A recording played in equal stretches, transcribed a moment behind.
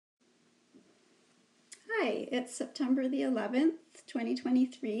Hi, it's September the 11th,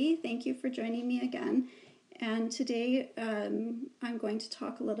 2023. Thank you for joining me again. And today I'm going to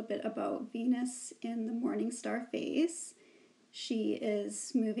talk a little bit about Venus in the morning star phase. She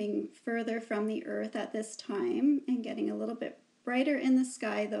is moving further from the Earth at this time and getting a little bit brighter in the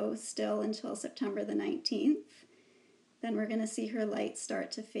sky, though, still until September the 19th. Then we're going to see her light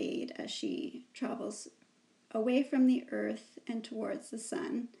start to fade as she travels away from the Earth and towards the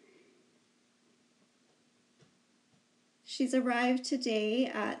Sun. She's arrived today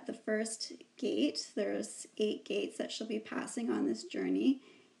at the first gate. There's 8 gates that she'll be passing on this journey,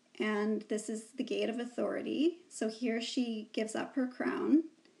 and this is the gate of authority. So here she gives up her crown,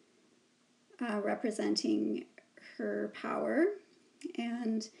 representing her power,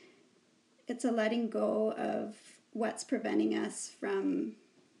 and it's a letting go of what's preventing us from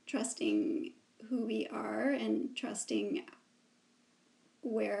trusting who we are and trusting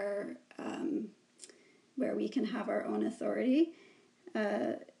where we can have our own authority.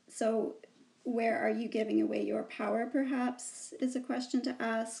 So where are you giving away your power, perhaps, is a question to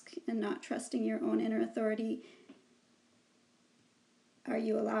ask, and not trusting your own inner authority? Are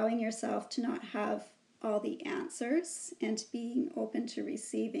you allowing yourself to not have all the answers and being open to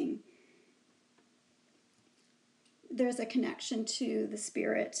receiving? There's a connection to the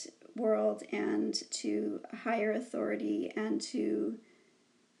spirit world and to a higher authority and to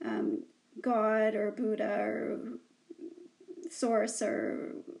God or Buddha or Source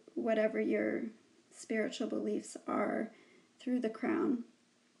or whatever your spiritual beliefs are through the crown.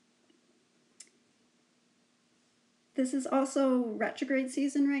 This is also retrograde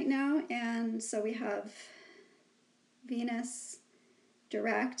season right now, and so we have Venus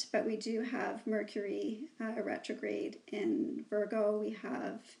direct, but we do have Mercury retrograde in Virgo. We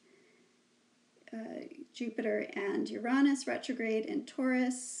have Jupiter and Uranus retrograde in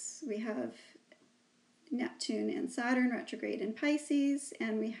Taurus. We have Neptune and Saturn retrograde in Pisces,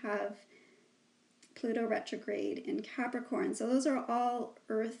 and we have Pluto retrograde in Capricorn. So those are all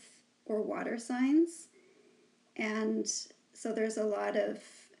earth or water signs, and so there's a lot of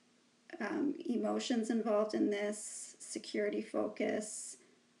emotions involved in this: security focus,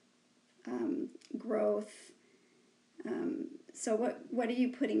 growth. So what are you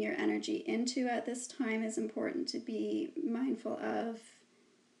putting your energy into at this time is important to be mindful of.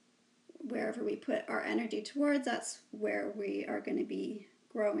 Wherever we put our energy towards, that's where we are going to be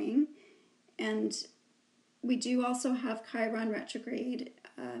growing. And we do also have Chiron retrograde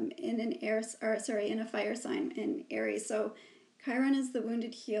in a fire sign in Aries. So Chiron is the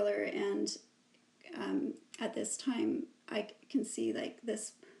wounded healer, and at this time I can see like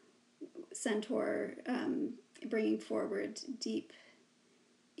this centaur bringing forward deep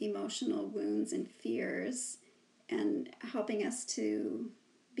emotional wounds and fears and helping us to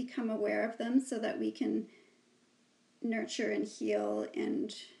become aware of them so that we can nurture and heal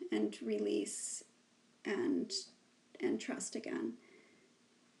and release and trust again.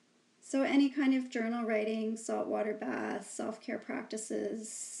 So any kind of journal writing, saltwater baths, self-care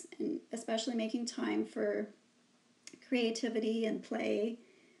practices, and especially making time for creativity and play,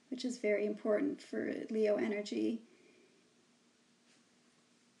 which is very important for Leo energy.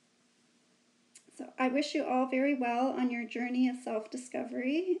 So I wish you all very well on your journey of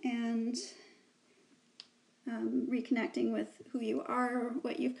self-discovery and reconnecting with who you are,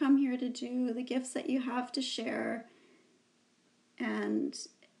 what you've come here to do, the gifts that you have to share, and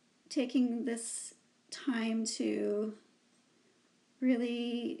taking this time to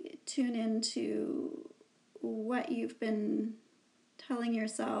really tune into what you've been telling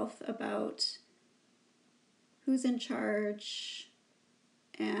yourself about who's in charge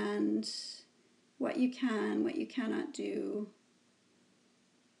and what you can, what you cannot do.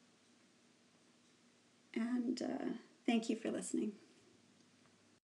 And thank you for listening.